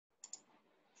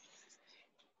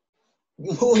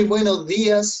Muy buenos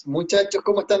días, muchachos,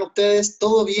 ¿cómo están ustedes?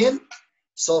 ¿Todo bien?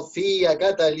 Sofía,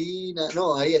 Catalina,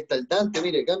 no, ahí está el Dante,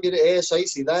 mire, cambie eso, ahí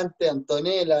sí, Dante,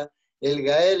 Antonella, el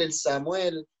Gael, el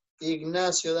Samuel,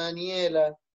 Ignacio,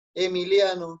 Daniela,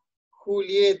 Emiliano,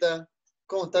 Julieta,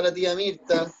 ¿cómo está la tía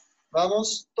Mirta?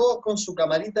 Vamos, todos con su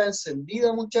camarita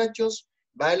encendida, muchachos,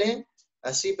 ¿vale?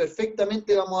 Así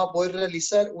perfectamente vamos a poder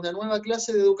realizar una nueva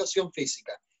clase de educación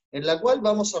física, en la cual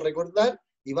vamos a recordar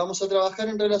y vamos a trabajar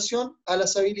en relación a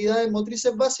las habilidades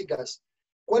motrices básicas.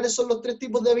 ¿Cuáles son los 3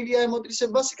 tipos de habilidades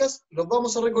motrices básicas? Los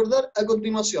vamos a recordar a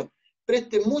continuación.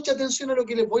 Presten mucha atención a lo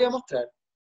que les voy a mostrar.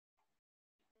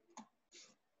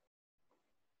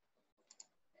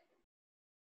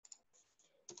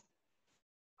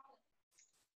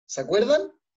 ¿Se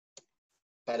acuerdan?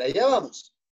 Para allá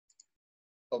vamos.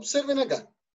 Observen acá.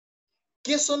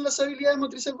 ¿Qué son las habilidades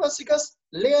motrices básicas?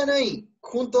 Lean ahí,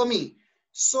 junto a mí.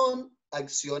 Son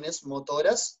acciones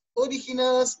motoras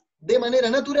originadas de manera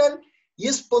natural y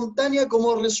espontánea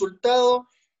como resultado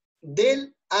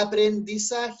del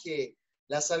aprendizaje.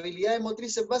 Las habilidades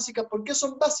motrices básicas, ¿por qué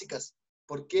son básicas?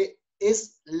 Porque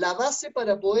es la base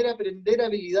para poder aprender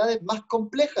habilidades más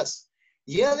complejas.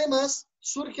 Y además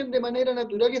surgen de manera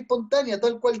natural y espontánea,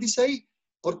 tal cual dice ahí,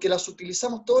 porque las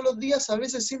utilizamos todos los días, a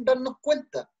veces sin darnos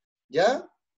cuenta. ¿Ya?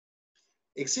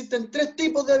 Existen 3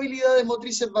 tipos de habilidades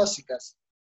motrices básicas.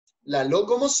 La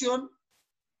locomoción,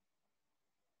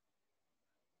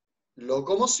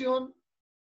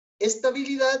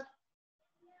 estabilidad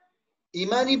y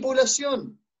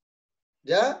manipulación.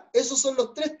 ¿Ya? Esos son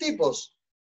los 3 tipos.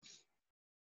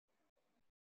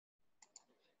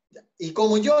 Y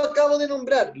como yo acabo de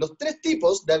nombrar los 3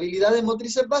 tipos de habilidades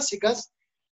motrices básicas,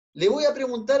 le voy a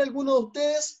preguntar a alguno de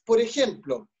ustedes, por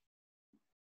ejemplo,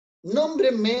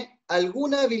 nómbrenme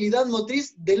alguna habilidad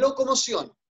motriz de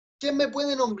locomoción. ¿Quién me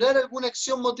puede nombrar alguna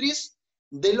acción motriz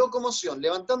de locomoción?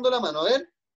 Levantando la mano, a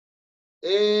ver.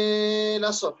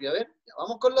 La Sofía, a ver. Ya,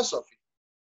 vamos con la Sofía.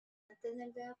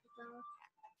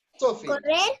 Sofía.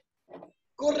 Correr.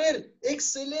 Correr,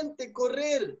 excelente,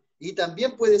 correr. Y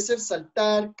también puede ser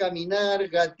saltar, caminar,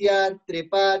 gatear,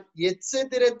 trepar, y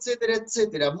etcétera, etcétera,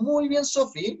 etcétera. Muy bien,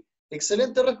 Sofía.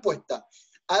 Excelente respuesta.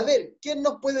 A ver, ¿quién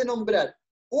nos puede nombrar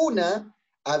una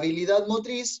habilidad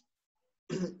motriz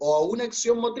o una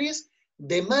acción motriz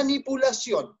de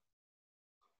manipulación?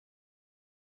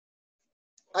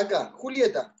 Acá,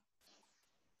 Julieta.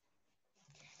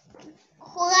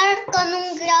 Jugar con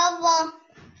un globo.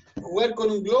 Jugar con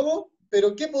un globo,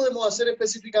 pero ¿qué podemos hacer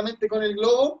específicamente con el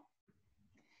globo?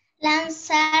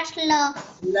 Lanzarlo.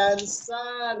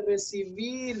 Lanzar,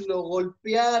 recibirlo,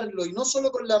 golpearlo, y no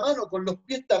solo con la mano, con los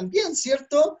pies también,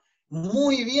 ¿cierto?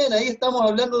 Muy bien, ahí estamos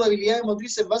hablando de habilidades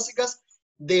motrices básicas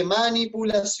de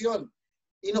manipulación.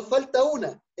 Y nos falta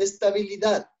una,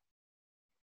 estabilidad.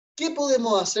 ¿Qué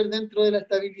podemos hacer dentro de la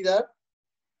estabilidad?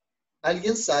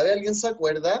 ¿Alguien sabe? ¿Alguien se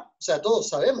acuerda? O sea, todos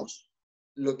sabemos.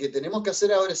 Lo que tenemos que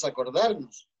hacer ahora es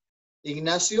acordarnos.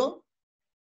 Ignacio.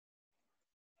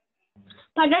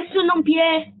 Pararse en un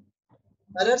pie.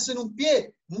 Pararse en un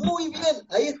pie. Muy bien,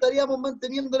 ahí estaríamos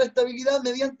manteniendo la estabilidad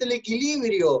mediante el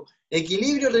equilibrio.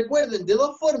 Equilibrio, recuerden, de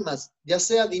 2 formas, ya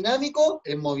sea dinámico,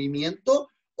 en movimiento,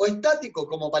 o estático,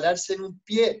 como pararse en un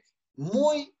pie.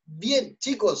 Muy bien,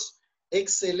 chicos,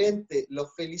 excelente,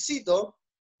 los felicito.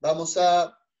 Vamos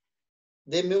a,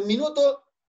 denme un minuto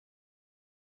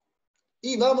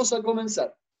y vamos a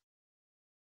comenzar.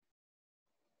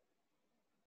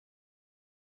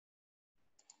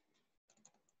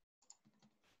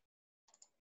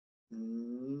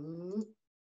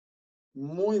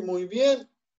 Muy bien.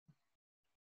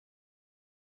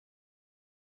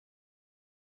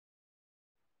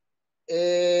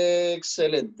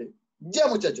 Excelente. Ya,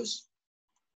 muchachos,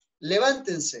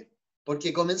 levántense,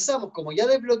 porque comenzamos, como ya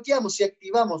desbloqueamos y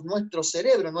activamos nuestro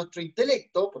cerebro, nuestro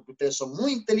intelecto, porque ustedes son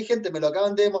muy inteligentes, me lo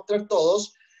acaban de demostrar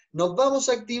todos, nos vamos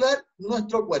a activar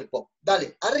nuestro cuerpo.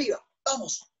 Dale, arriba,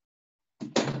 vamos.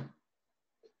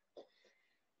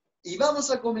 Y vamos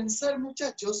a comenzar,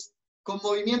 muchachos, con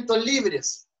movimientos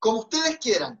libres, como ustedes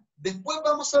quieran. Después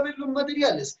vamos a ver los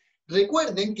materiales.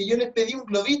 Recuerden que yo les pedí un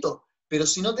globito, pero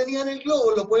si no tenían el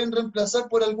globo, lo pueden reemplazar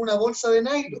por alguna bolsa de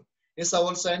nylon. Esa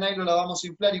bolsa de nylon la vamos a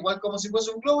inflar igual como si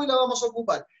fuese un globo y la vamos a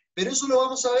ocupar. Pero eso lo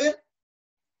vamos a ver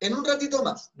en un ratito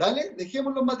más. ¿Dale?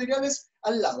 Dejemos los materiales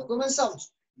al lado.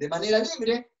 Comenzamos de manera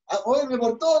libre a moverme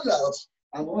por todos lados.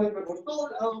 A moverme por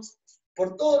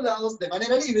todos lados, de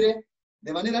manera libre.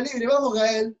 De manera libre, vamos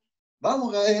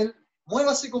Gael,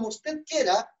 muévase como usted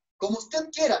quiera,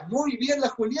 muy bien la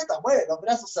Julieta, mueve los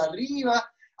brazos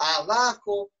arriba,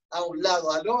 abajo, a un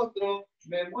lado al otro,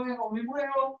 me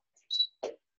muevo,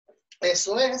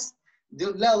 eso es, de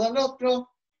un lado al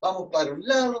otro, vamos para un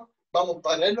lado, vamos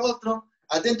para el otro.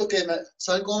 Atentos que,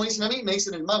 ¿saben cómo me dicen a mí? Me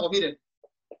dicen el mago, miren.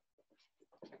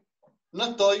 No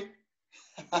estoy.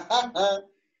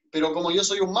 Pero como yo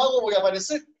soy un mago, voy a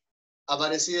aparecer.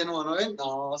 Aparecí de nuevo, ¿no ven?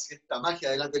 No, si esta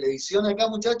magia de la televisión acá,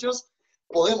 muchachos,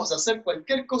 podemos hacer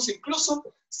cualquier cosa,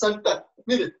 incluso saltar.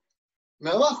 Miren,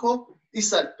 me abajo y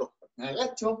salto. Me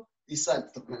agacho y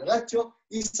salto. Me agacho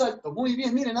y salto. Muy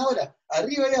bien, miren ahora,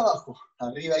 arriba y abajo.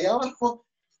 Arriba y abajo.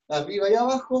 Arriba y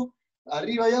abajo.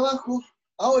 Arriba y abajo.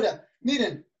 Ahora,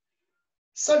 miren,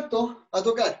 salto a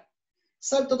tocar.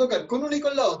 Salto a tocar, con una y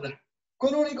con la otra.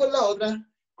 Con una y con la otra.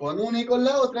 Con una y con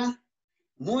la otra.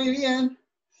 Muy bien.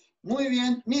 Muy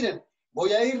bien, miren,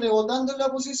 voy a ir rebotando en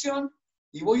la posición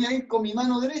y voy a ir con mi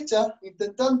mano derecha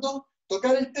intentando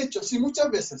tocar el techo, así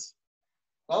muchas veces.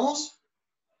 ¿Vamos?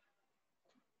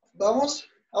 ¿Vamos?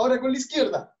 Ahora con la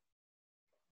izquierda.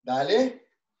 Dale.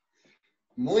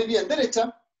 Muy bien,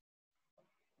 derecha.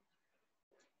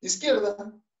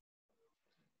 Izquierda.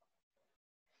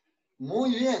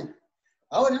 Muy bien.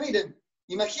 Ahora miren,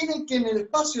 imaginen que en el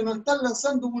espacio nos están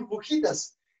lanzando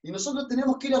burbujitas y nosotros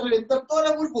tenemos que ir a reventar todas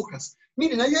las burbujas.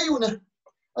 Miren, ahí hay una,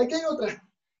 aquí hay otra,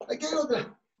 aquí hay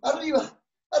otra, arriba,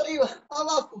 arriba,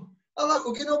 abajo,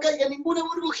 abajo, que no caiga ninguna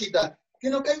burbujita,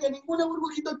 que no caiga ninguna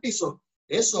burbujita al piso.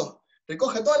 Eso,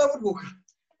 recoja toda la burbuja.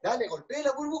 Dale, golpee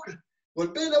la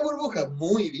burbuja.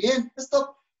 Muy bien,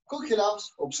 stop,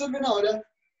 congelados. Observen ahora,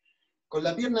 con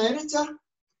la pierna derecha,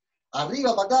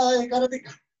 arriba, patada de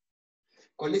karateca.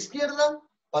 Con la izquierda,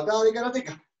 patada de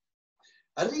karateca.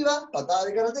 Arriba, patada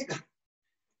de karateca.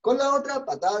 Con la otra,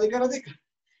 patada de karateca.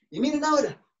 Y miren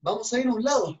ahora, vamos a ir a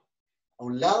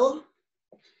un lado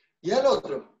y al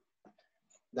otro.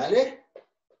 Dale.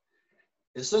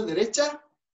 Eso es derecha,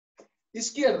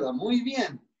 izquierda. Muy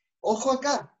bien. Ojo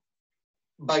acá.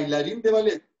 Bailarín de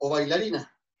ballet o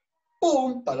bailarina.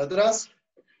 Pum, para atrás.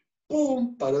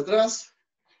 Pum, para atrás.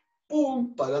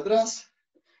 Pum, para atrás.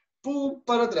 Pum,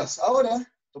 para atrás.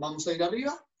 Ahora, tomamos aire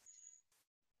arriba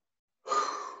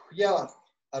y abajo.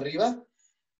 Arriba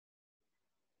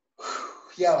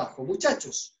y abajo.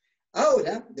 Muchachos,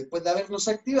 ahora, después de habernos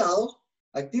activado,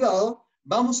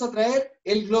 vamos a traer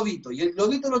el globito. Y el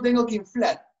globito lo tengo que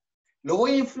inflar. Lo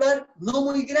voy a inflar no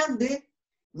muy grande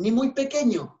ni muy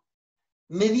pequeño.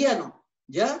 Mediano.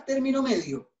 ¿Ya? Término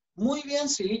medio. Muy bien,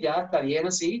 sí, ya está bien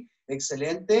así.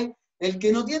 Excelente. El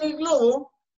que no tiene el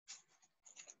globo,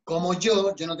 como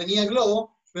yo no tenía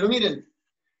globo, pero miren,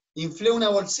 inflé una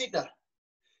bolsita.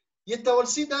 Y esta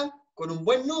bolsita, con un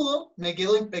buen nudo, me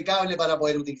quedó impecable para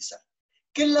poder utilizar.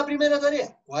 ¿Qué es la primera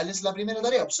tarea? ¿Cuál es la primera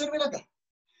tarea? Observen acá.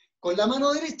 Con la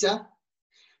mano derecha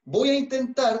voy a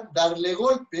intentar darle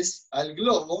golpes al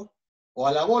globo o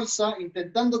a la bolsa,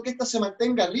 intentando que ésta se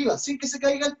mantenga arriba, sin que se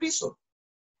caiga al piso.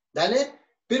 ¿Dale?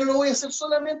 Pero lo voy a hacer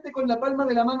solamente con la palma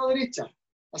de la mano derecha.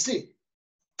 Así.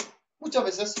 Muchas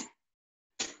veces.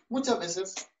 Muchas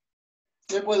veces.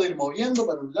 Me puedo ir moviendo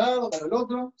para un lado, para el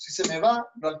otro. Si se me va,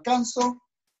 lo alcanzo.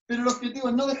 Pero el objetivo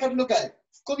es no dejarlo caer.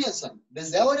 Comienzan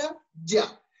desde ahora,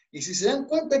 ya. Y si se dan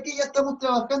cuenta, aquí ya estamos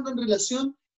trabajando en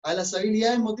relación a las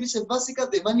habilidades motrices básicas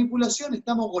de manipulación.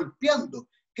 Estamos golpeando.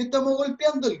 ¿Qué estamos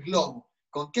golpeando? El globo.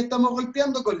 ¿Con qué estamos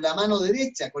golpeando? Con la mano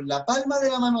derecha, con la palma de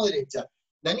la mano derecha.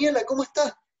 Daniela, ¿cómo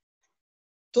estás?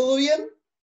 ¿Todo bien?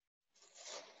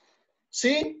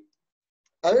 ¿Sí?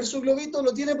 A ver, su globito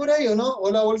lo tiene por ahí, ¿o no?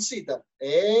 O la bolsita.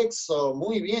 Eso,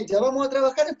 muy bien. Ya vamos a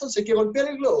trabajar entonces, hay que golpear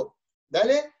el globo.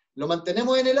 ¿Dale? Lo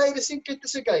mantenemos en el aire sin que este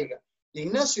se caiga.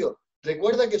 Ignacio,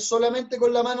 recuerda que solamente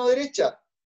con la mano derecha.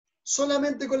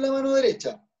 Solamente con la mano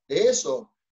derecha.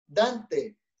 Eso.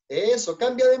 Dante, eso.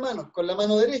 Cambia de manos con la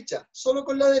mano derecha. Solo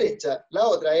con la derecha. La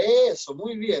otra. Eso,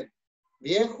 muy bien.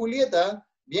 Bien, Julieta.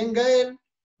 Bien, Gael.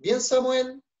 Bien,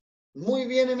 Samuel. Muy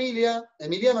bien,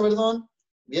 Emiliano, perdón.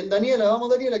 Bien, Daniela, vamos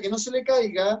Daniela, que no se le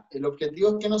caiga. El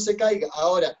objetivo es que no se caiga.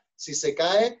 Ahora, si se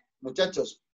cae,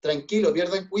 muchachos, tranquilo,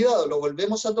 pierdan cuidado, lo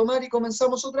volvemos a tomar y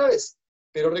comenzamos otra vez.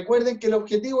 Pero recuerden que el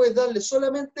objetivo es darle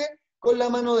solamente con la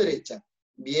mano derecha.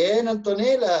 Bien,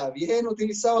 Antonella, bien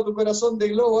utilizado tu corazón de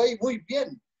globo ahí, muy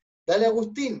bien. Dale,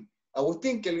 Agustín.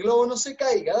 Agustín, que el globo no se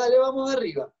caiga, dale, vamos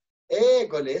arriba.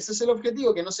 École, ese es el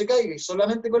objetivo, que no se caiga, y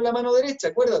solamente con la mano derecha,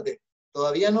 acuérdate.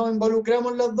 Todavía no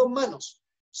involucramos las dos manos,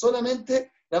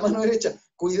 solamente la mano derecha.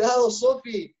 Cuidado,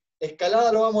 Sofi,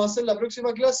 escalada lo vamos a hacer la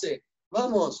próxima clase.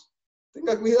 Vamos,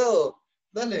 tenga cuidado,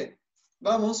 dale.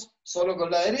 Vamos, solo con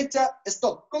la derecha,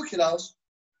 stop, congelados.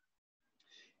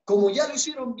 Como ya lo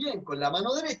hicieron bien con la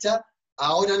mano derecha,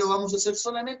 ahora lo vamos a hacer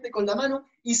solamente con la mano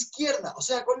izquierda, o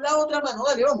sea, con la otra mano.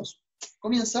 Dale, vamos.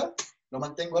 Comienza, lo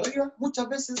mantengo arriba, muchas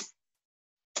veces,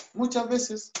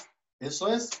 eso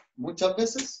es, muchas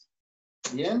veces.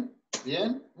 Bien,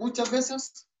 bien. Muchas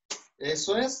veces,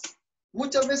 eso es.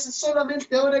 Muchas veces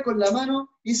solamente ahora con la mano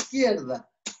izquierda.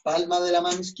 Palma de la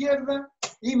mano izquierda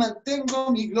y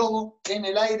mantengo mi globo en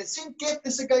el aire sin que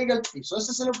este se caiga al piso.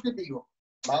 Ese es el objetivo.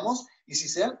 Vamos. Y si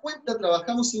se dan cuenta,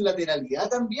 trabajamos sin lateralidad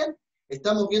también.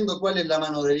 Estamos viendo cuál es la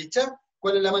mano derecha,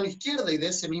 cuál es la mano izquierda, y de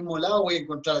ese mismo lado voy a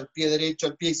encontrar el pie derecho,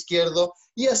 el pie izquierdo,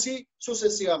 y así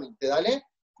sucesivamente. ¿Dale?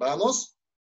 Vamos.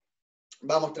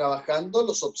 Vamos trabajando,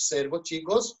 los observo,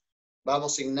 chicos.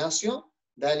 Vamos, Ignacio.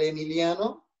 Dale,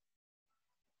 Emiliano.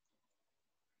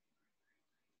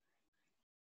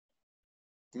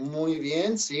 Muy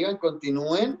bien, sigan,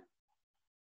 continúen.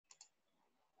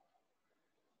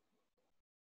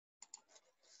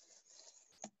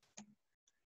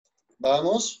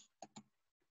 Vamos.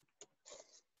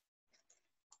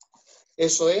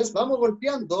 Eso es, vamos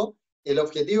golpeando. El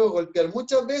objetivo es golpear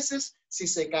muchas veces. Si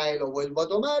se cae, lo vuelvo a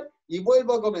tomar y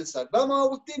vuelvo a comenzar. Vamos,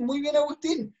 Agustín. Muy bien,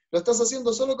 Agustín. Lo estás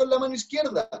haciendo solo con la mano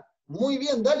izquierda. Muy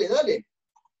bien, dale, dale.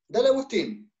 Dale,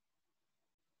 Agustín.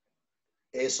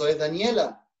 Eso es,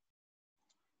 Daniela.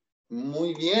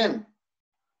 Muy bien.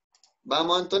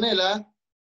 Vamos, Antonella.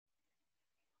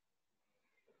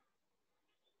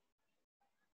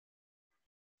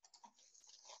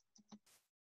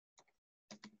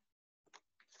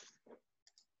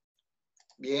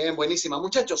 Bien, buenísima.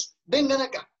 Muchachos, vengan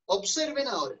acá. Observen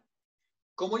ahora.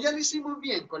 Como ya lo hicimos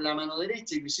bien con la mano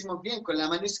derecha y lo hicimos bien con la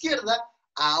mano izquierda,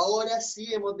 ahora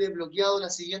sí hemos desbloqueado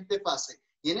la siguiente fase.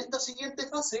 Y en esta siguiente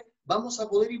fase vamos a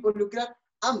poder involucrar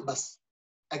ambas.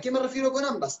 ¿A qué me refiero con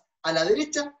ambas? A la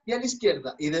derecha y a la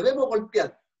izquierda. Y debemos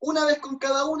golpear una vez con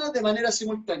cada una de manera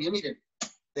simultánea. Miren,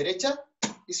 derecha,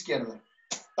 izquierda.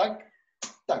 Tac,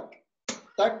 tac,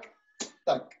 tac,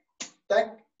 tac,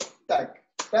 tac, tac,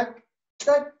 tac,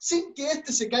 tac, sin que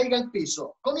este se caiga al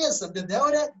piso. Comienzan desde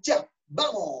ahora, ya.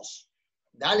 ¡Vamos!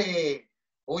 ¡Dale!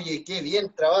 Oye, qué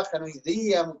bien trabajan hoy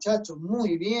día, muchachos.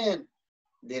 Muy bien.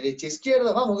 Derecha,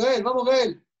 izquierda. Vamos, Gael, vamos,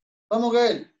 Gael. Vamos,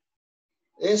 Gael.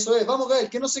 Eso es, vamos, Gael,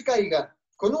 que no se caiga.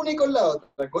 Con una y con la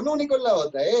otra, con una y con la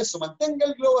otra. Eso, mantenga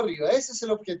el globo arriba. Ese es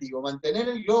el objetivo, mantener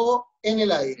el globo en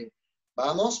el aire.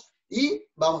 Vamos, y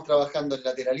vamos trabajando en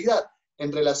lateralidad,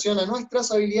 en relación a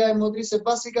nuestras habilidades motrices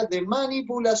básicas de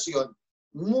manipulación.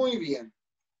 Muy bien.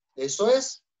 Eso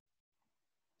es.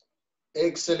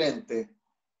 Excelente.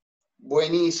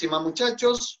 Buenísima,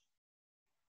 muchachos.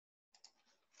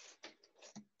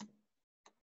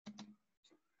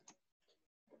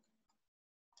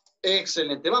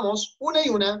 Excelente. Vamos, una y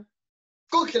una.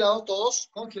 Congelados todos,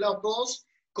 congelados todos.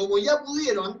 Como ya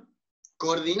pudieron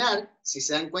coordinar, si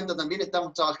se dan cuenta también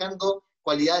estamos trabajando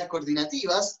cualidades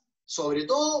coordinativas, sobre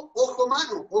todo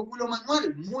ojo-mano,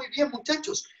 óculo-manual. Muy bien,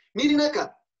 muchachos. Miren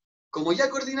acá. Como ya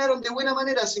coordinaron de buena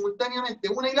manera simultáneamente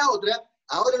una y la otra,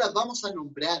 ahora las vamos a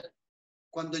nombrar.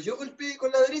 Cuando yo golpee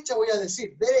con la derecha voy a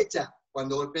decir derecha.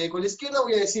 Cuando golpee con la izquierda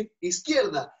voy a decir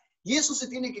izquierda. Y eso se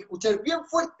tiene que escuchar bien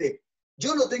fuerte.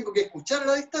 Yo lo tengo que escuchar a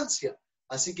la distancia.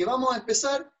 Así que vamos a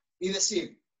empezar y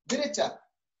decir derecha,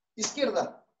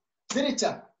 izquierda,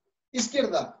 derecha,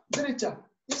 izquierda,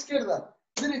 derecha, izquierda,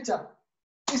 derecha,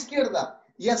 izquierda.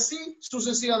 Y así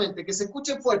sucesivamente, que se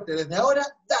escuche fuerte. Desde ahora,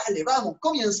 dale, vamos,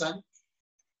 comienzan.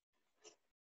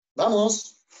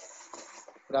 Vamos.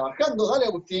 Trabajando, dale,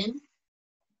 Agustín.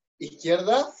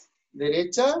 Izquierda,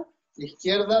 derecha,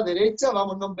 izquierda, derecha.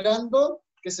 Vamos nombrando,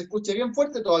 que se escuche bien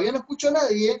fuerte. Todavía no escucho a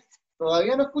nadie.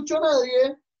 Todavía no escucho a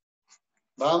nadie.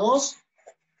 Vamos.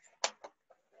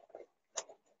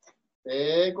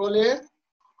 École.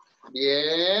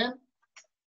 Bien.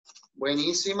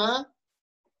 Buenísima.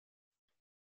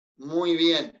 Muy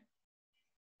bien.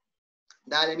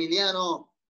 Dale,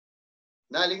 Emiliano.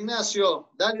 Dale,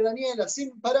 Ignacio. Dale, Daniela,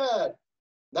 sin parar.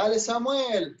 Dale,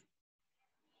 Samuel.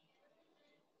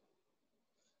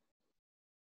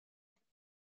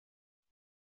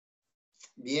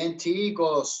 Bien,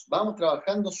 chicos. Vamos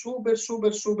trabajando súper,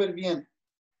 súper, súper bien.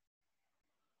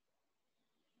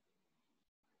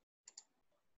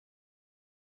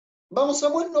 Vamos,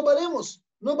 Samuel, no paremos.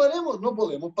 No paremos. No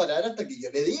podemos parar hasta que yo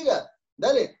le diga.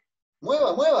 Dale.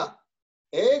 Mueva, mueva.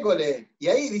 École. Y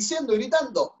ahí diciendo,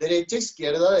 gritando. Derecha,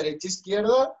 izquierda, derecha,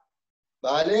 izquierda.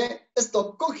 Vale.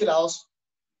 Stop. Congelados.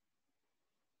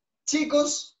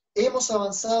 Chicos, hemos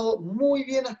avanzado muy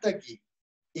bien hasta aquí.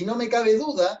 Y no me cabe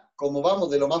duda, como vamos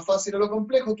de lo más fácil a lo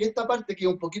complejo, que esta parte que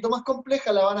es un poquito más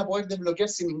compleja la van a poder desbloquear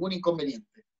sin ningún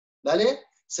inconveniente. ¿Vale?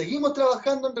 Seguimos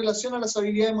trabajando en relación a las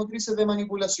habilidades motrices de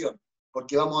manipulación,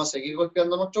 porque vamos a seguir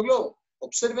golpeando nuestro globo.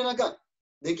 Observen acá.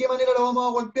 ¿De qué manera lo vamos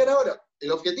a golpear ahora?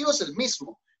 El objetivo es el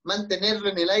mismo, mantenerlo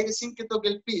en el aire sin que toque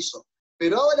el piso.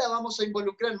 Pero ahora vamos a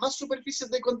involucrar más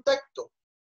superficies de contacto,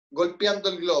 golpeando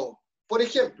el globo. Por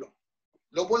ejemplo,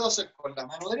 lo puedo hacer con la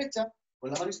mano derecha,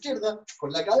 con la mano izquierda, con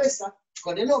la cabeza,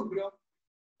 con el hombro,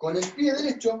 con el pie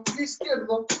derecho, pie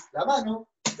izquierdo, la mano,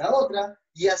 la otra,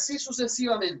 y así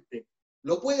sucesivamente.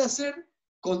 Lo puede hacer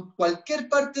con cualquier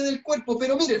parte del cuerpo,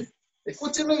 pero miren,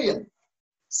 escúchenme bien,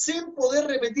 sin poder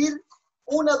repetir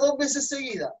una o dos veces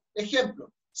seguida.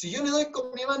 Ejemplo, si yo le doy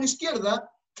con mi mano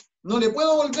izquierda, no le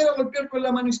puedo volver a golpear con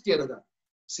la mano izquierda.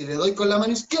 Si le doy con la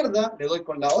mano izquierda, le doy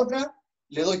con la otra,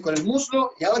 le doy con el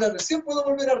muslo, y ahora recién puedo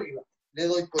volver arriba. Le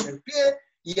doy con el pie,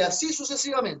 y así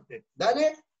sucesivamente.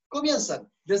 ¿Dale? Comienzan.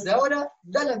 Desde ahora,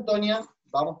 dale Antonia,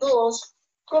 vamos todos,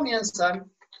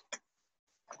 comienzan,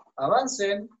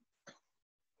 avancen.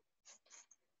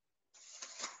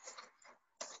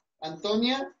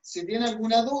 Antonia, si tiene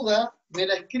alguna duda, me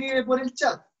la escribe por el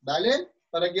chat, ¿vale?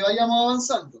 Para que vayamos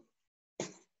avanzando.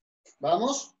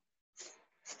 ¿Vamos?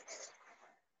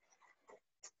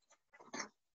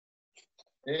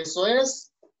 Eso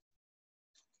es.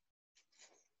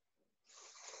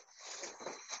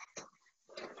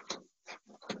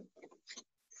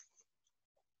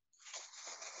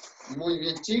 Muy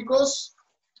bien, chicos.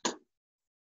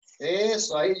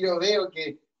 Eso, ahí yo veo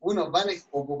que unos van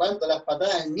ocupando las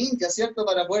patadas ninja, ¿cierto?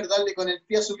 Para poder darle con el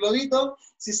pie a su globito.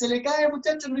 Si se le cae,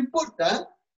 muchachos, no importa, ¿eh?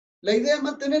 La idea es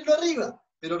mantenerlo arriba.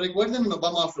 Pero recuerden, nos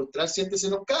vamos a frustrar si este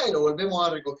se nos cae, lo volvemos a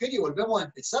recoger y volvemos a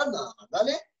empezar nada más,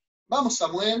 ¿dale? Vamos,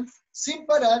 Samuel, sin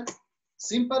parar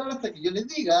hasta que yo les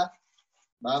diga.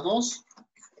 Vamos,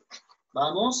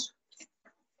 vamos.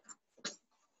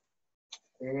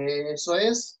 Eso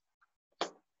es.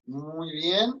 Muy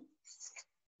bien.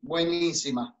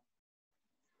 Buenísima.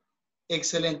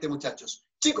 Excelente, muchachos.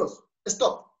 Chicos,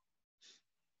 stop.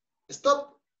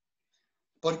 Stop.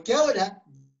 Porque ahora,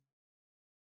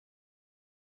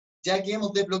 ya que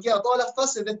hemos desbloqueado todas las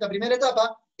fases de esta primera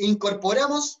etapa,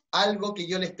 incorporamos algo que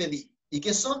yo les pedí. ¿Y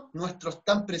que son? Nuestros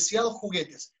tan preciados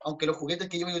juguetes. Aunque los juguetes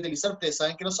que yo voy a utilizar, ustedes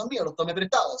saben que no son míos, los tomé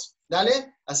prestados.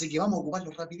 ¿Dale? Así que vamos a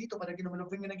ocuparlos rapidito para que no me los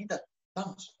vengan a quitar.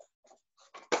 Vamos.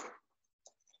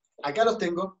 Acá los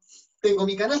tengo. Tengo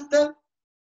mi canasta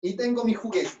y tengo mis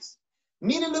juguetes.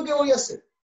 Miren lo que voy a hacer.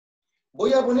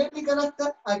 Voy a poner mi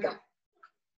canasta acá.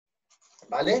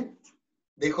 ¿Vale?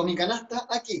 Dejo mi canasta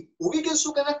aquí. Ubiquen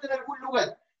su canasta en algún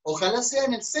lugar. Ojalá sea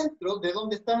en el centro de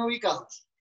donde están ubicados.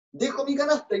 Dejo mi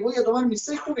canasta y voy a tomar mis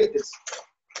 6 juguetes.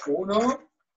 1,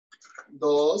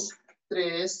 2,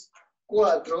 3,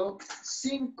 4,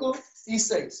 5 y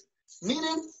 6.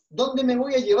 Miren dónde me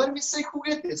voy a llevar mis 6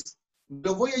 juguetes.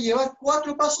 Los voy a llevar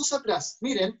 4 pasos atrás.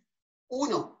 Miren.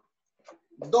 1,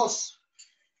 2,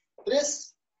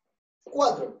 3,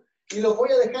 4. Y los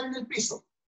voy a dejar en el piso.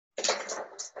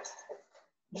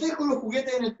 Dejo los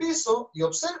juguetes en el piso y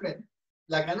observen.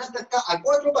 La canasta está a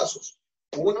 4 pasos.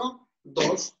 1,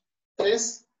 2,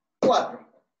 3,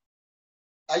 4.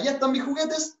 Allá están mis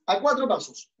juguetes a 4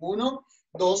 pasos. 1,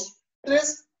 2,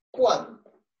 3, 4.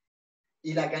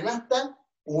 Y la canasta,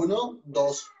 1,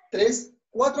 2, 3,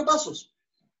 4 pasos.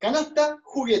 Canasta,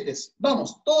 juguetes.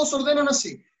 Vamos, todos ordenan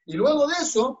así. Y luego de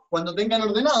eso, cuando tengan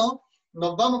ordenado,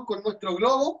 nos vamos con nuestro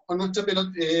globo o nuestra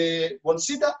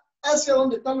bolsita hacia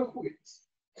donde están los juguetes.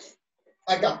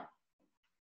 Acá.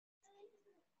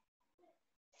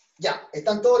 Ya,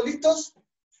 ¿están todos listos?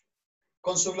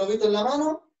 Con su globito en la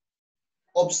mano.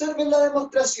 Observen la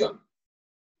demostración.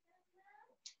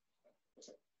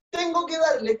 Tengo que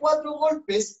darle 4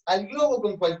 golpes al globo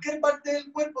con cualquier parte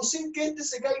del cuerpo sin que éste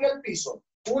se caiga al piso.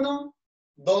 1,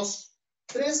 2,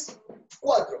 3,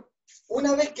 4.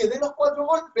 Una vez que dé los 4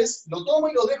 golpes, lo tomo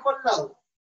y lo dejo al lado.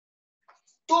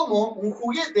 Tomo un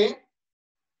juguete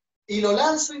y lo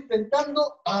lanzo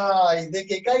intentando de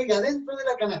que caiga dentro de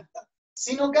la canasta.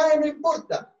 Si no cae, no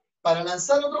importa. Para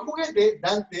lanzar otro juguete,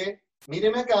 Dante,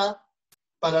 míreme acá,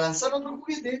 para lanzar otro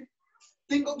juguete,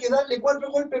 tengo que darle 4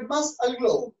 golpes más al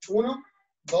globo. 1,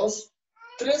 2,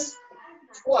 3,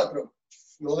 4.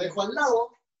 Lo dejo al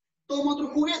lado, tomo otro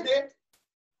juguete.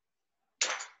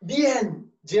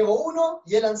 Bien, llevo 1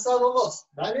 y he lanzado 2,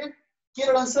 ¿vale?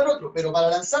 Quiero lanzar otro, pero para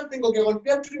lanzar tengo que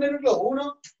golpear primero el globo.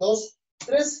 1, 2,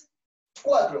 3,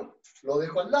 4. Lo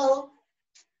dejo al lado,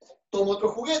 tomo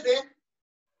otro juguete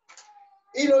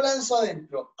y lo lanzo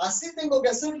adentro. Así tengo que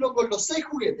hacerlo con los 6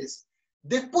 juguetes.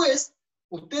 Después,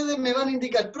 ustedes me van a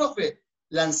indicar, profe,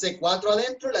 lancé 4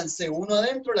 adentro, lancé 1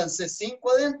 adentro, lancé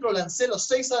 5 adentro, lancé los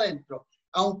 6 adentro.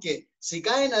 Aunque si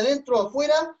caen adentro o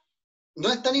afuera, no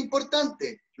es tan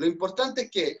importante. Lo importante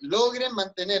es que logren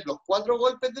mantener los 4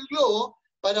 golpes del globo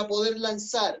para poder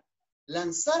lanzar.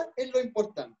 Lanzar es lo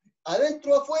importante.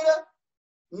 Adentro o afuera,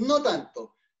 no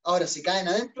tanto. Ahora, si caen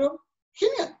adentro,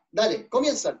 genial. Dale,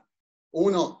 comienzan.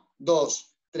 1,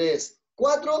 2, 3,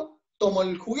 4. tomo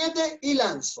el juguete y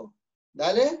lanzo.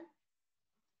 ¿Dale?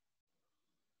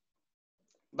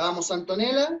 Vamos,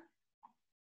 Antonella.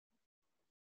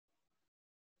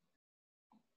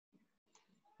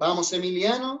 Vamos,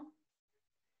 Emiliano.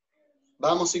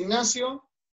 Vamos, Ignacio.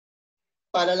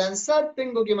 Para lanzar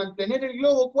tengo que mantener el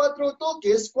globo 4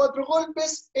 toques, 4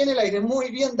 golpes en el aire. Muy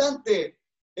bien, Dante.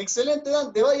 Excelente,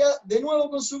 Dante. Vaya de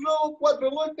nuevo con su globo, 4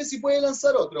 golpes y puede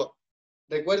lanzar otro.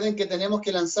 Recuerden que tenemos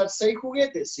que lanzar 6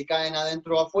 juguetes. Si caen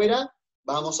adentro o afuera,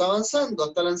 vamos avanzando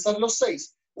hasta lanzar los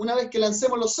 6. Una vez que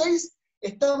lancemos los 6,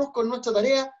 estamos con nuestra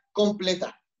tarea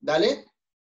completa. ¿Dale?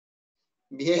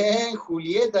 Bien,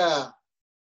 Julieta.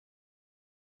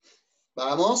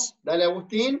 Vamos, dale,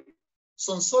 Agustín.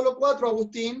 Son solo 4,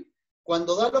 Agustín.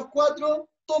 Cuando da los 4,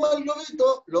 toma el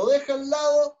globito, lo deja al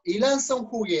lado y lanza un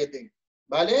juguete.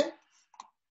 ¿Vale?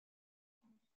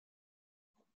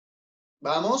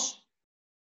 Vamos.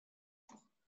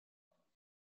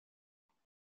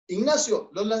 Ignacio,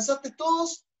 ¿los lanzaste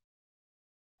todos?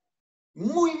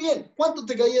 Muy bien. ¿Cuántos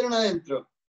te cayeron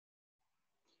adentro?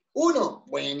 1.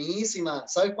 Buenísima.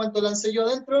 ¿Sabes cuánto lancé yo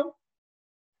adentro?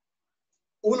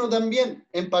 1 también.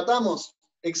 Empatamos.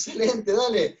 Excelente,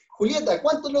 dale. Julieta,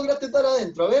 ¿cuántos lograste estar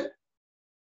adentro? A ver.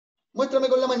 Muéstrame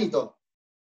con la manito.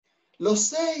 Los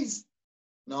 6.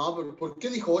 No, pero ¿por qué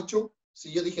dijo 8?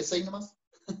 Si yo dije 6 nomás.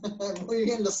 Muy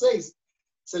bien, los 6.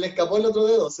 Se le escapó el otro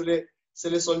dedo, se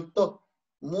le soltó.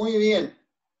 Muy bien.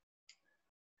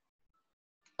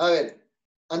 A ver,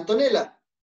 Antonella.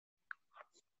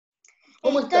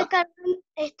 ¿Cómo está?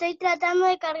 Estoy tratando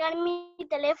de cargar mi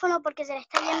teléfono porque se le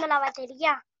está yendo la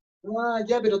batería. Ah,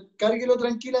 ya, pero cárguelo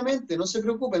tranquilamente, no se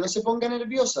preocupe, no se ponga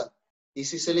nerviosa. Y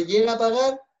si se le llega a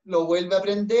apagar, lo vuelve a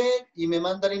prender y me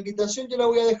manda la invitación, yo la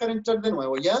voy a dejar entrar de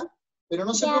nuevo, ¿ya? Pero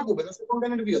no se preocupe, no se ponga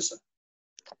nerviosa.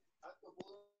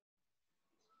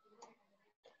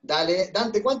 Dale,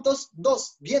 Dante, ¿cuántos?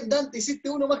 2. Bien, Dante, hiciste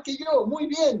 1 más que yo. Muy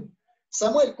bien.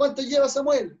 Samuel, ¿cuántos lleva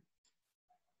Samuel?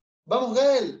 Vamos,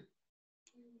 Gael.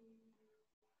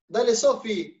 Dale,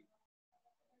 Sofi.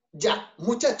 Ya,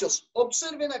 muchachos,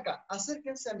 observen acá.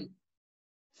 Acérquense a mí.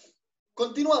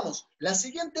 Continuamos. La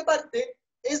siguiente parte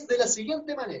es de la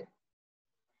siguiente manera.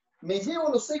 Me llevo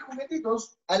los 6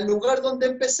 juguetitos al lugar donde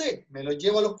empecé. Me los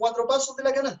llevo a los 4 pasos de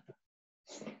la canasta.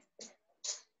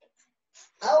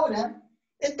 Ahora,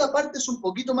 esta parte es un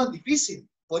poquito más difícil.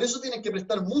 Por eso tienen que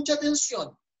prestar mucha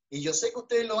atención. Y yo sé que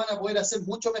ustedes lo van a poder hacer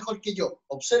mucho mejor que yo.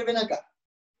 Observen acá.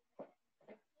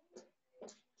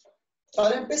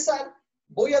 Para empezar,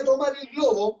 voy a tomar el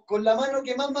globo con la mano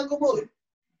que más me acomode.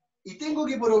 Y tengo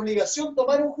que por obligación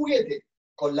tomar un juguete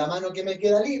con la mano que me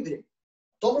queda libre.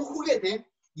 Tomo un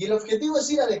juguete y el objetivo es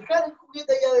ir a dejar el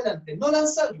juguete ahí adelante, no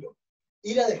lanzarlo.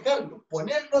 Ir a dejarlo,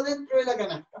 ponerlo dentro de la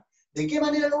canasta. ¿De qué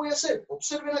manera lo voy a hacer?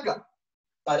 Observen acá.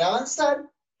 Para avanzar,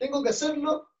 tengo que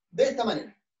hacerlo de esta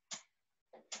manera.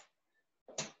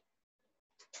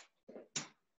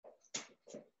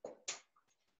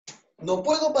 No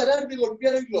puedo parar de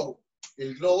golpear el globo.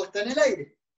 El globo está en el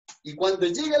aire. Y cuando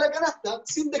llegue a la canasta,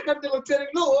 sin dejar de golpear el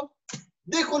globo,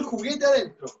 dejo el juguete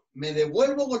adentro. Me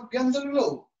devuelvo golpeando el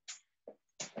globo.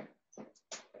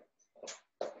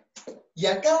 Y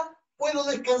acá puedo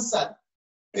descansar.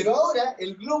 Pero ahora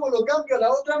el globo lo cambio a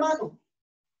la otra mano.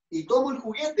 Y tomo el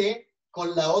juguete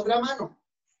con la otra mano.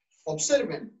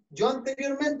 Observen, yo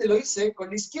anteriormente lo hice con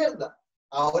la izquierda.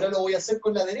 Ahora lo voy a hacer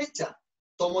con la derecha.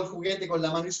 Tomo el juguete con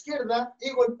la mano izquierda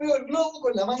y golpeo el globo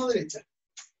con la mano derecha.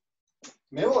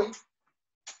 Me voy.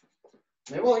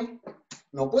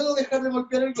 No puedo dejar de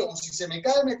golpear el globo. Si se me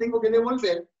cae, me tengo que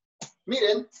devolver.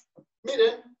 Miren,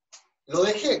 lo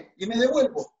dejé y me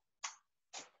devuelvo.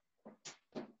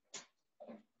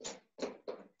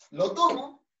 Lo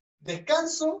tomo,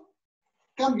 descanso,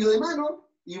 cambio de mano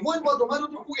y vuelvo a tomar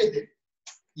otro juguete.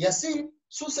 Y así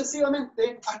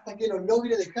sucesivamente hasta que los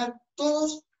logre dejar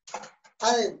todos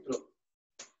adentro.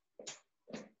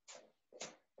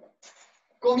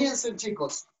 Comiencen,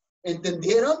 chicos.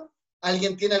 ¿Entendieron?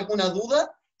 ¿Alguien tiene alguna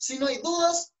duda? Si no hay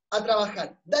dudas, a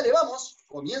trabajar. Dale, vamos.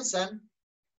 Comienzan.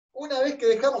 Una vez que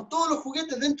dejamos todos los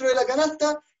juguetes dentro de la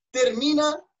canasta,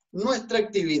 termina nuestra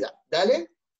actividad.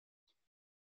 Dale.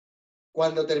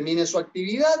 Cuando termine su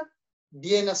actividad,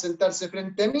 viene a sentarse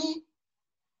frente a mí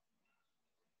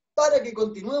para que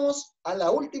continuemos a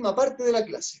la última parte de la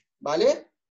clase.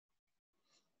 ¿Vale?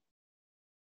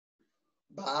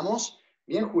 Vamos.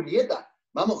 Bien, Julieta.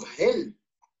 Vamos, Gael.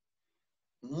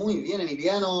 Muy bien,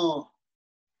 Emiliano.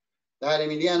 Dale,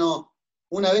 Emiliano.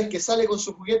 Una vez que sale con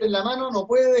su juguete en la mano, no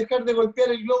puede dejar de golpear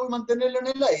el globo y mantenerlo en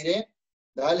el aire.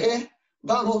 Dale.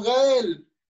 Vamos, Gael.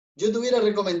 Yo te hubiera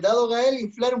recomendado, Gael,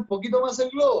 inflar un poquito más el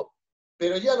globo.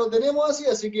 pero ya lo tenemos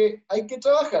así que hay que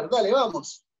trabajar. Dale,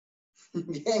 vamos.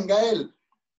 Bien, Gael.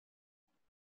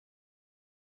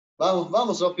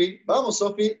 Vamos, Sofi. Vamos,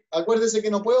 Sofi. Acuérdese que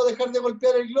no puedo dejar de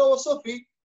golpear el globo, Sofi,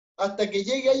 hasta que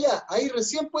llegue allá. Ahí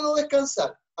recién puedo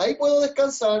descansar. Ahí puedo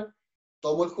descansar.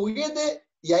 Tomo el juguete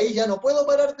y ahí ya no puedo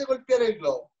parar de golpear el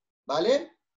globo.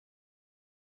 ¿Vale?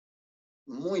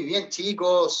 Muy bien,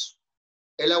 chicos.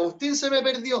 El Agustín se me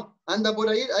perdió. Anda por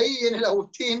ahí. Ahí viene el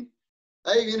Agustín.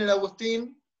 Ahí viene el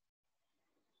Agustín.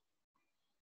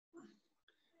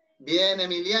 Bien,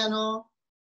 Emiliano.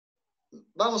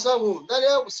 Vamos, Agus. Dale,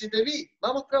 Agus, si te vi.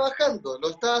 Vamos trabajando. Lo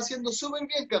estás haciendo súper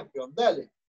bien, campeón.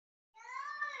 Dale.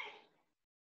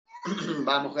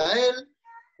 Vamos, Gael.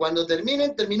 Cuando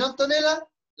terminen, ¿terminó Antonella?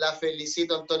 La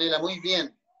felicito, Antonella. Muy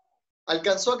bien.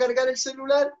 ¿Alcanzó a cargar el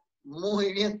celular?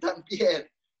 Muy bien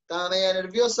también. Estaba media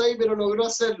nerviosa ahí, pero logró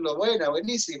hacerlo. Buena,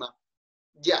 buenísima.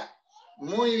 Ya.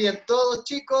 Muy bien todos,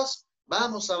 chicos.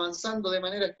 Vamos avanzando de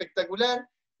manera espectacular.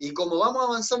 Y como vamos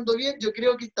avanzando bien, yo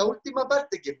creo que esta última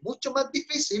parte, que es mucho más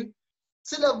difícil,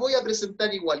 se las voy a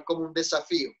presentar igual, como un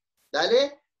desafío.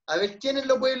 ¿Dale? A ver quiénes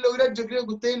lo pueden lograr. Yo creo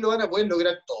que ustedes lo van a poder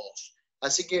lograr todos.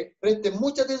 Así que presten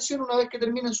mucha atención. Una vez que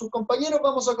terminen sus compañeros,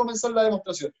 vamos a comenzar la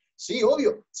demostración. Sí,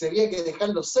 obvio. Sería que dejar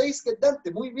los 6 que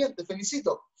Dante. Muy bien, te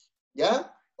felicito.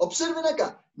 ¿Ya? Observen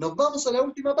acá. Nos vamos a la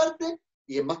última parte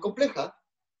y es más compleja.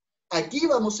 Aquí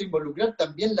vamos a involucrar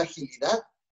también la agilidad,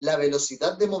 la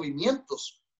velocidad de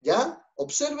movimientos. ¿Ya?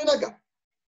 Observen acá.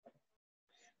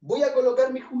 Voy a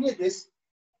colocar mis juguetes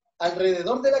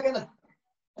alrededor de la canasta,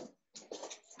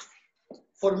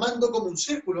 formando como un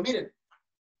círculo, miren.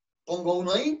 Pongo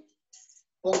uno ahí,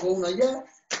 pongo uno allá,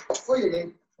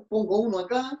 oye, pongo uno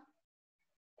acá,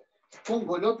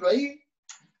 pongo el otro ahí,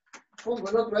 pongo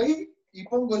el otro ahí y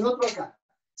pongo el otro acá.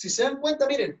 Si se dan cuenta,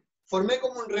 miren, formé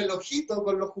como un relojito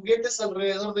con los juguetes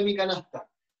alrededor de mi canasta.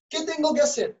 ¿Qué tengo que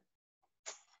hacer?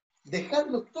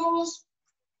 Dejarlos todos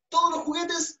los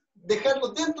juguetes,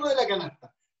 dejarlos dentro de la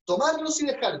canasta. Tomarlos y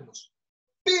dejarlos.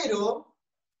 Pero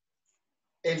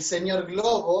el señor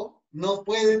Globo no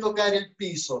puede tocar el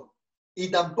piso y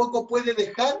tampoco puede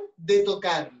dejar de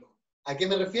tocarlo. ¿A qué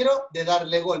me refiero? De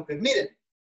darle golpes. Miren,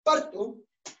 parto.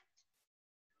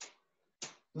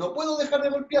 No puedo dejar de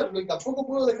golpearlo y tampoco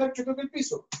puedo dejar que toque el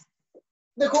piso.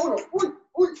 Dejo uno. ¡Uy!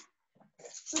 ¡Uy!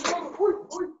 ¡Uy!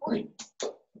 ¡Uy! ¡Uy!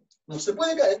 No se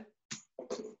puede caer.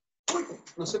 ¡Uy!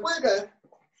 No se puede caer.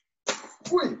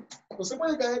 ¡Uy! No se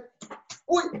puede caer.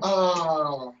 ¡Uy!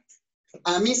 ¡Ah!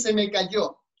 A mí se me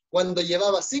cayó cuando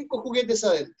llevaba 5 juguetes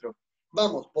adentro.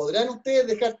 Vamos, ¿podrán ustedes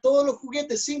dejar todos los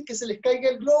juguetes sin que se les caiga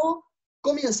el globo?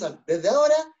 Comienzan desde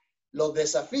ahora los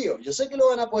desafíos. Yo sé que lo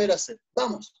van a poder hacer.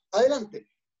 Vamos, adelante.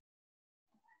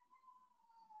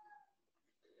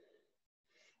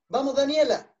 Vamos,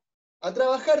 Daniela, a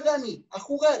trabajar, Dani, a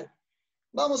jugar.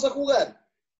 Vamos a jugar.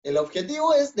 El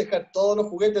objetivo es dejar todos los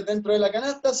juguetes dentro de la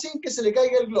canasta sin que se le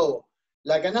caiga el globo.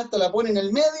 La canasta la pone en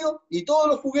el medio y todos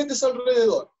los juguetes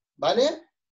alrededor. ¿Vale?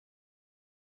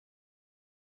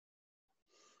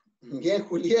 Bien,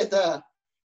 Julieta.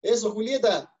 Eso,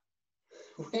 Julieta.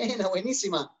 Buena,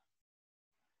 buenísima.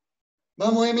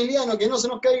 Vamos, Emiliano, que no se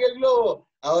nos caiga el globo.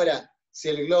 Ahora, si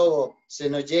el globo se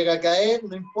nos llega a caer,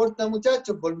 no importa,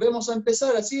 muchachos, volvemos a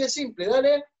empezar, así de simple,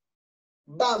 dale.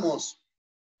 Vamos.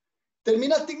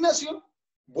 ¿Terminaste, Ignacio?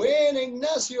 Buena,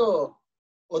 Ignacio.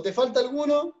 ¿O te falta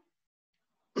alguno?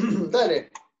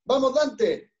 Dale. Vamos,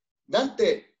 Dante.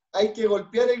 Dante, hay que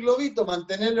golpear el globito,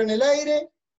 mantenerlo en el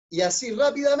aire y así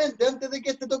rápidamente, antes de que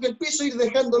este toque el piso, ir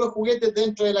dejando los juguetes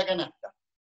dentro de la canasta.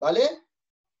 ¿Vale?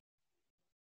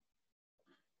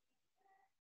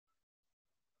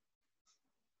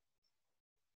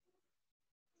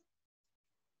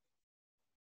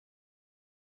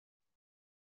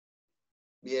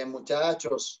 Bien,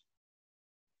 muchachos.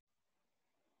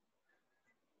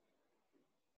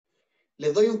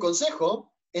 Les doy un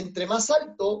consejo. Entre más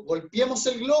alto golpeemos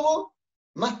el globo,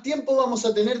 más tiempo vamos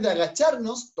a tener de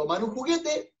agacharnos, tomar un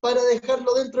juguete para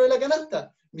dejarlo dentro de la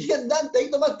canasta. Bien, Dante,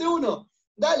 ahí tomaste uno.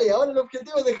 Dale, ahora el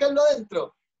objetivo es dejarlo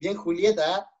adentro. Bien,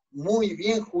 Julieta. ¿Eh? Muy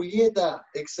bien, Julieta.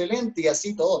 Excelente. Y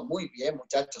así todos. Muy bien,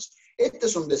 muchachos. Este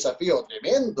es un desafío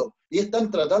tremendo. Y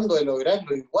están tratando de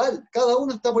lograrlo igual. Cada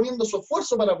uno está poniendo su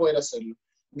esfuerzo para poder hacerlo.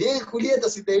 Bien, Julieta,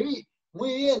 si te vi.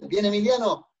 Muy bien. Bien,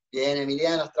 Emiliano. Bien,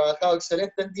 Emiliano, has trabajado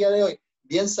excelente el día de hoy.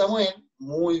 Bien, Samuel.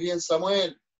 Muy bien,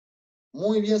 Samuel.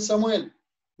 Muy bien, Samuel.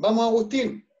 Vamos,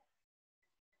 Agustín.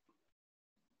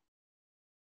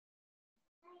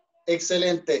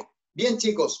 Excelente. Bien,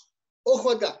 chicos.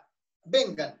 Ojo acá.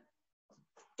 Vengan.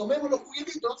 Tomemos los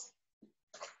juguetitos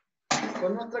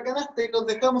con nuestra canasta y los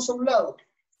dejamos a un lado,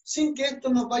 sin que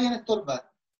estos nos vayan a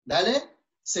estorbar. ¿Dale?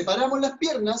 Separamos las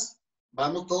piernas,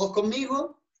 vamos todos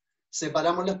conmigo,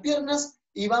 separamos las piernas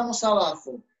y vamos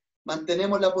abajo.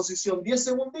 Mantenemos la posición 10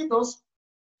 segunditos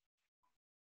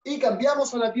y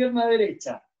cambiamos a la pierna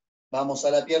derecha. Vamos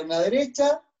a la pierna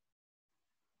derecha,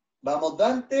 vamos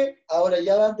Dante, ahora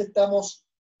ya Dante estamos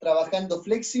trabajando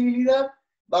flexibilidad,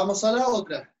 vamos a la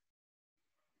otra.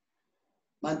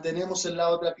 Mantenemos en la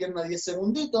otra pierna 10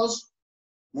 segunditos.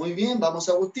 Muy bien, vamos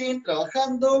Agustín,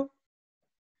 trabajando.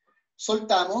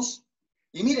 Soltamos.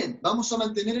 Y miren, vamos a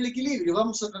mantener el equilibrio.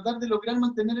 Vamos a tratar de lograr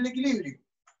mantener el equilibrio.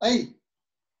 Ahí.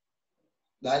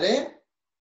 Dale.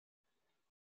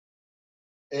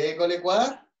 École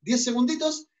cuadra. 10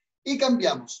 segunditos y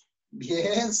cambiamos.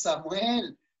 Bien,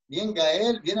 Samuel. Bien,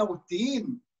 Gael. Bien,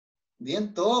 Agustín.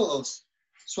 Bien, todos.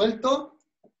 Suelto.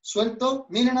 Suelto.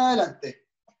 Miren adelante.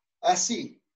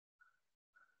 Así.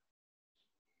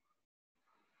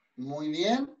 Muy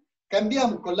bien.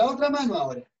 Cambiamos con la otra mano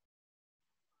ahora.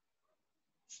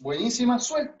 Buenísima.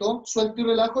 Suelto. Suelto y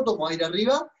relajo. Tomo aire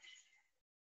arriba.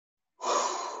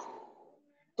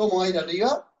 Tomo aire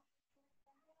arriba.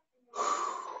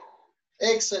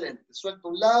 Excelente. Suelto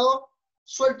un lado.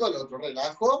 Suelto al otro.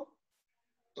 Relajo.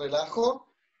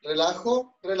 Relajo.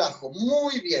 Relajo. Relajo.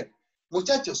 Muy bien.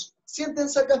 Muchachos,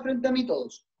 siéntense acá frente a mí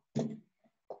todos.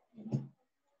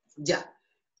 Ya.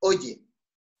 Oye,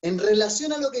 en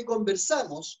relación a lo que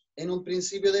conversamos en un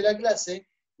principio de la clase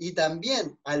y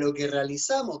también a lo que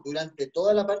realizamos durante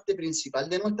toda la parte principal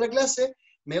de nuestra clase,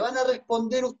 me van a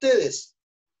responder ustedes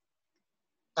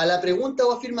a la pregunta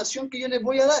o afirmación que yo les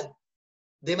voy a dar.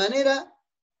 De manera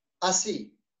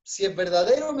así. Si es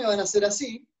verdadero, me van a hacer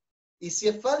así. Y si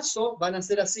es falso, van a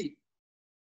ser así.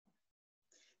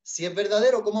 Si es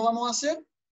verdadero, ¿cómo vamos a hacer?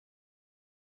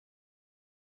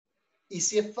 Y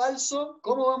si es falso,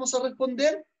 ¿cómo vamos a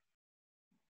responder?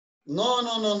 No.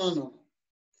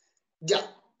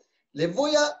 Ya.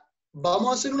 Vamos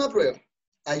a hacer una prueba.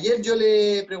 Ayer yo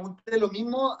le pregunté lo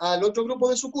mismo al otro grupo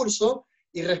de su curso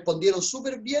y respondieron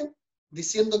súper bien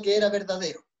diciendo que era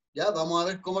verdadero. ¿Ya? Vamos a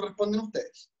ver cómo responden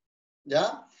ustedes.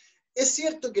 ¿Ya? ¿Es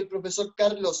cierto que el profesor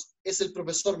Carlos es el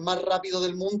profesor más rápido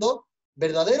del mundo?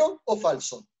 ¿Verdadero o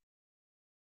falso?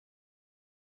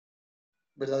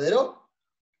 ¿Verdadero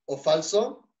o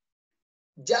falso?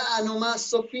 Ya nomás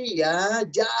Sofía,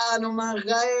 ya nomás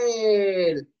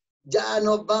Gael, ya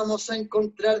nos vamos a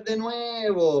encontrar de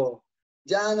nuevo,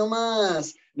 ya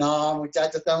nomás. No,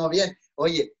 muchachos, estamos bien.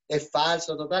 Oye, es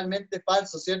falso, totalmente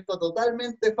falso, ¿cierto?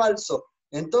 Totalmente falso.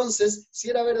 Entonces, si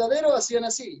era verdadero, hacían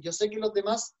así. Yo sé que los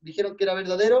demás dijeron que era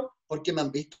verdadero porque me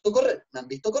han visto correr, me han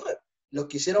visto correr. Los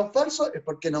que hicieron falso es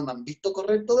porque no me han visto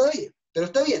correr todavía. Pero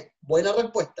está bien, buena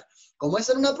respuesta. Como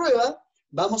esa era una prueba,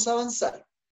 vamos a avanzar.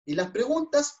 Y las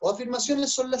preguntas o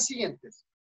afirmaciones son las siguientes.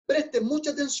 Presten mucha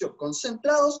atención,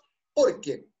 concentrados,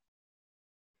 porque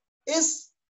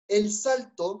 ¿es el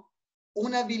salto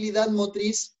una habilidad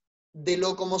motriz de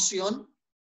locomoción?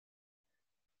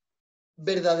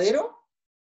 ¿Verdadero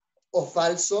o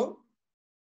falso?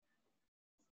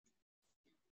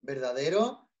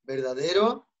 ¿Verdadero?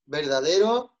 ¿Verdadero?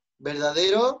 ¿Verdadero?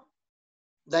 ¿Verdadero?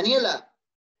 Daniela,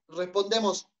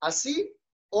 respondemos así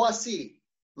o así.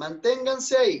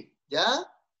 Manténganse ahí, ¿ya?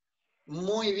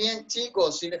 Muy bien,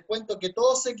 chicos, y les cuento que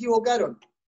todos se equivocaron.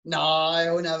 No,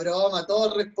 es una broma,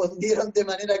 todos respondieron de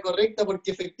manera correcta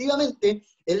porque efectivamente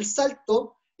el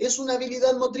salto es una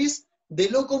habilidad motriz de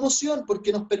locomoción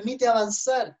porque nos permite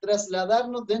avanzar,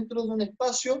 trasladarnos dentro de un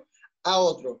espacio a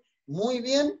otro. Muy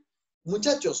bien,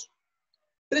 muchachos,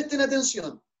 presten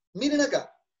atención, miren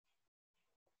acá.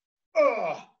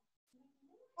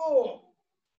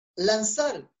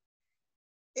 Lanzar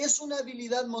es una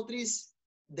habilidad motriz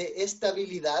de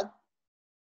estabilidad.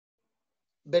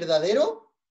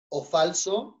 ¿Verdadero o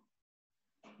falso?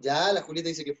 Ya, la Julieta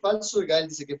dice que es falso, el Gael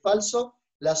dice que es falso,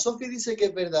 la Sofi dice que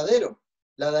es verdadero,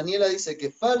 la Daniela dice que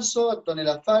es falso,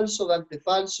 Antonella falso, Dante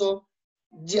falso.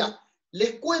 Ya,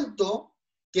 les cuento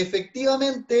que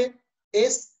efectivamente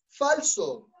es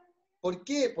falso. ¿Por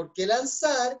qué? Porque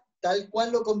lanzar, tal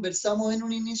cual lo conversamos en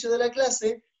un inicio de la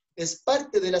clase, es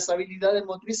parte de las habilidades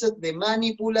motrices de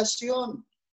manipulación,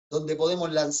 donde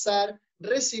podemos lanzar,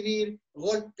 recibir,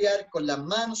 golpear con las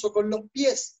manos o con los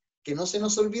pies. Que no se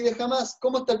nos olvide jamás.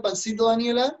 ¿Cómo está el pancito,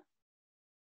 Daniela?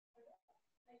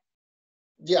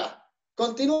 Ya.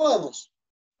 Continuamos.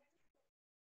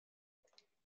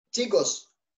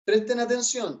 Chicos, presten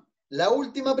atención. La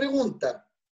última pregunta.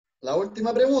 La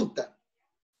última pregunta.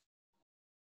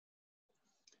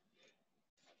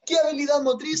 ¿Qué habilidad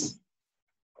motriz?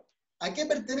 ¿A qué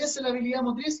pertenece la habilidad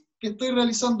motriz que estoy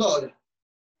realizando ahora?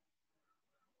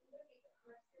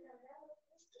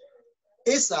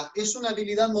 ¿Esa es una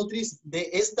habilidad motriz de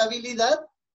estabilidad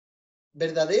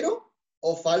 ¿Verdadero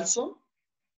o falso?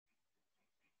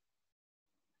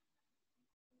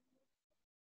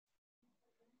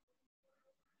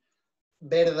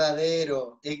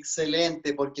 Verdadero,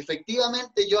 excelente, porque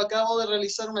efectivamente yo acabo de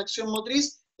realizar una acción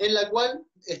motriz en la cual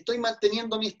estoy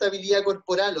manteniendo mi estabilidad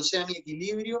corporal, o sea, mi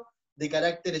equilibrio de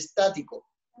carácter estático,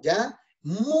 ¿ya?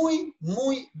 Muy,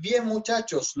 muy bien,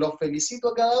 muchachos, los felicito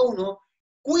a cada uno,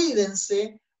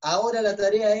 cuídense, ahora la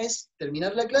tarea es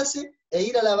terminar la clase e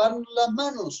ir a lavar las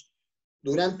manos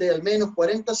durante al menos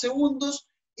 40 segundos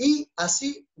y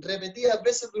así repetidas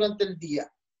veces durante el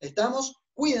día. ¿Estamos?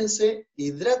 Cuídense,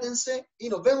 hidrátense y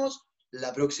nos vemos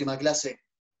la próxima clase.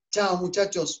 Chao,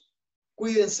 muchachos.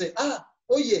 Cuídense. Ah,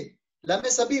 oye, la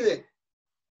mesa pide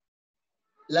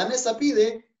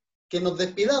que nos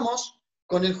despidamos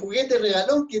con el juguete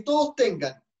regalón que todos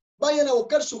tengan. Vayan a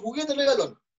buscar su juguete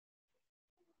regalón.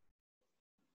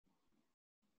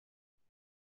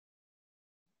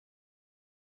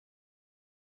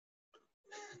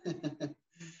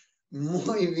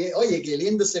 Muy bien. Oye, qué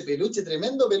lindo ese peluche,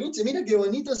 tremendo peluche. Mira qué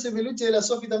bonito ese peluche de la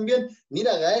Sofi también.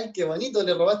 Mira, Gael, qué bonito,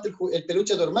 le robaste el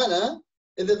peluche a tu hermana, ¿eh?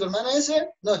 ¿Es de tu hermana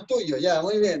ese? No, es tuyo, ya,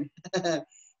 muy bien.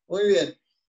 Muy bien.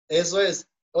 Eso es.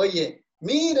 Oye,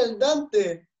 mira el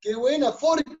Dante, qué buena.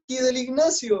 Forky del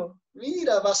Ignacio.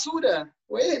 Mira, basura.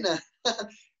 Buena.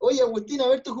 Oye, Agustín, a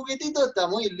ver tu juguetito. Está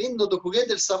muy lindo tu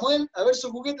juguete, el Samuel. A ver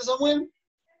su juguete, Samuel.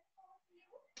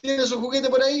 ¿Tiene su juguete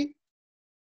por ahí?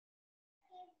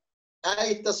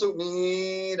 Ahí está su.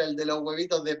 Mira, el de los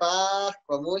huevitos de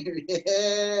Pascua. Muy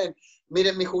bien.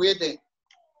 Miren mi juguete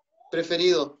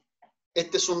preferido.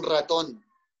 Este es un ratón.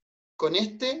 Con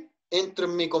este entro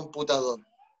en mi computador.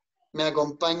 Me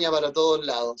acompaña para todos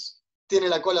lados. Tiene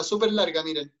la cola súper larga,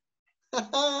 miren.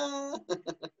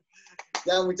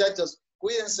 Ya, muchachos,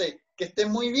 cuídense, que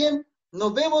estén muy bien.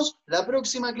 Nos vemos la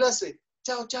próxima clase.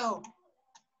 Chao, chao.